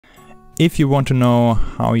If you want to know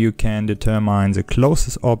how you can determine the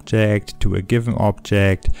closest object to a given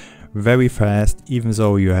object very fast, even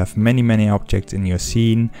though you have many objects in your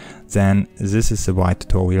scene, then this is the right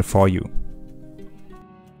tutorial for you.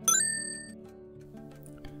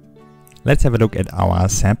 Let's have a look at our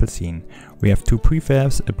sample scene. We have two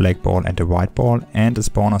prefabs, a black ball and a white ball, and a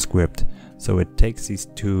spawner script. So it takes these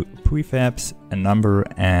two prefabs, a number,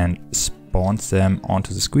 and spawns them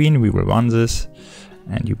onto the screen. We will run this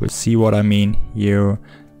and you will see what I mean here.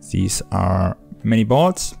 These are many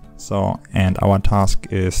balls. And our task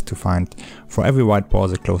is to find for every white ball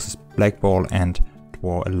the closest black ball and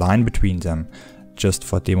draw a line between them, just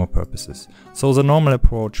for demo purposes. So the normal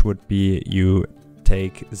approach would be you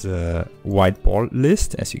take the white ball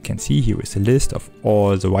list, as you can see here is a list of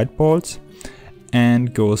all the white balls,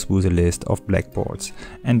 and go through the list of black balls.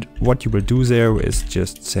 And what you will do there is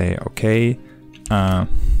just say, okay,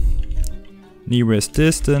 nearest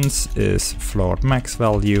distance is float max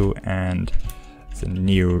value, and the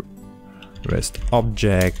nearest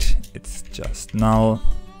object, it's just null,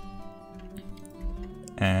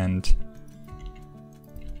 and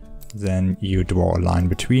then you draw a line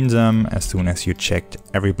between them as soon as you checked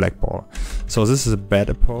every black ball. So this is a bad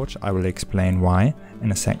approach. I will explain why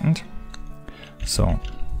in a second. So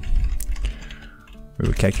we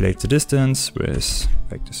will calculate the distance with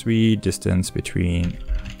vector 3, distance between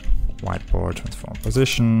white ball transform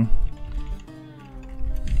position,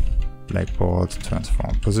 black ball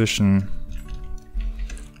transform position,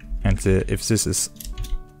 and if this is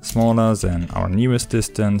smaller than our nearest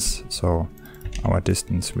distance, so our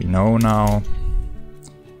distance we know now,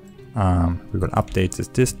 we will update this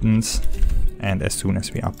distance, and as soon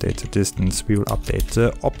as we update the distance we will update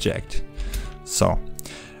the object. So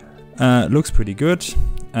looks pretty good,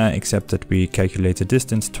 except that we calculate the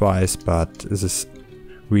distance twice, but this is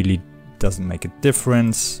really doesn't make a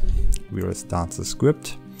difference. We will start the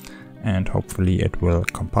script and hopefully it will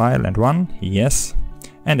compile and run. Yes,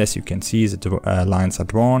 and as you can see the lines are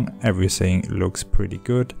drawn, everything looks pretty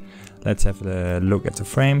good. Let's have a look at the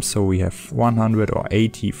frames. So we have 100 or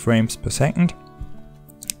 80 frames per second,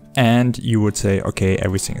 and you would say, okay,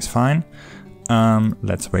 everything is fine.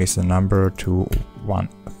 Let's raise the number to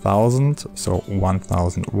 1000, so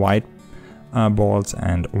 1000 white balls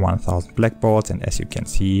and 1000 black balls, and as you can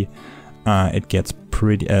see it gets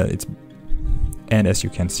pretty as you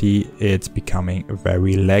can see it's becoming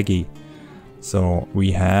very laggy. So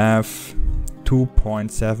we have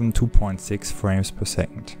 2.7, 2.6 frames per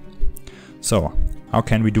second. So how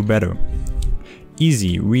can we do better?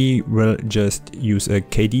 Easy, we will just use a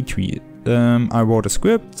KD tree. I wrote a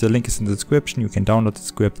script, the link is in the description, you can download the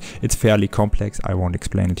script. It's fairly complex, I won't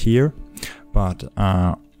explain it here, but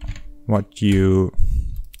what you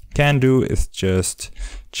can do is just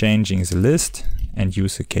changing the list and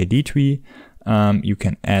use a KD tree. You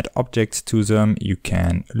can add objects to them, you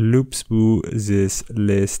can loop through these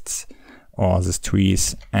lists or these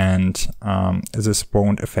trees, and this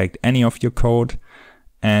won't affect any of your code,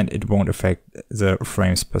 and it won't affect the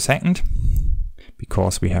frames per second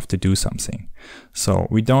because we have to do something. So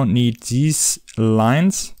we don't need these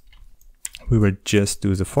lines. We will just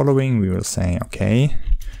do the following. We will say, okay,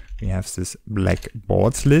 we have this black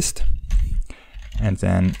balls list, and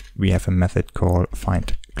then we have a method called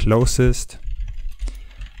find closest,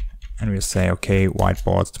 and we'll say, okay, white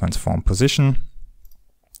balls transform position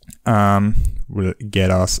will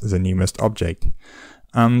get us the nearest object.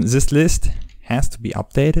 This list has to be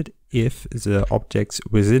updated if the objects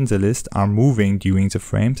within the list are moving during the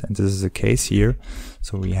frames, and this is the case here.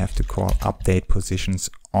 So we have to call update positions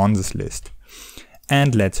on this list.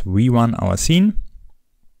 And let's rerun our scene.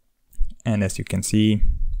 And as you can see,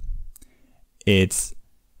 it's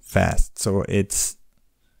fast. So it's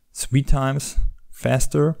 3 times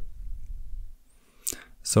faster.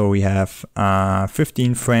 So we have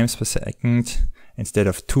 15 frames per second instead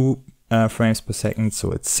of 2 frames per second.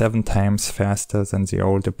 So it's 7 times faster than the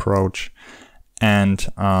old approach. And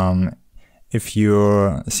if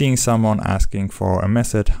you're seeing someone asking for a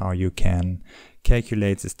method how you can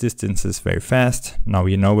calculate these distances very fast, now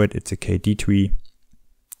you know it, it's a KD tree.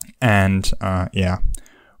 And yeah,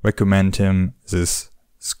 recommend him this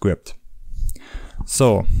script.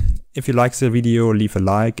 So if you like the video, leave a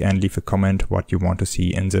like and leave a comment what you want to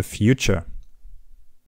see in the future.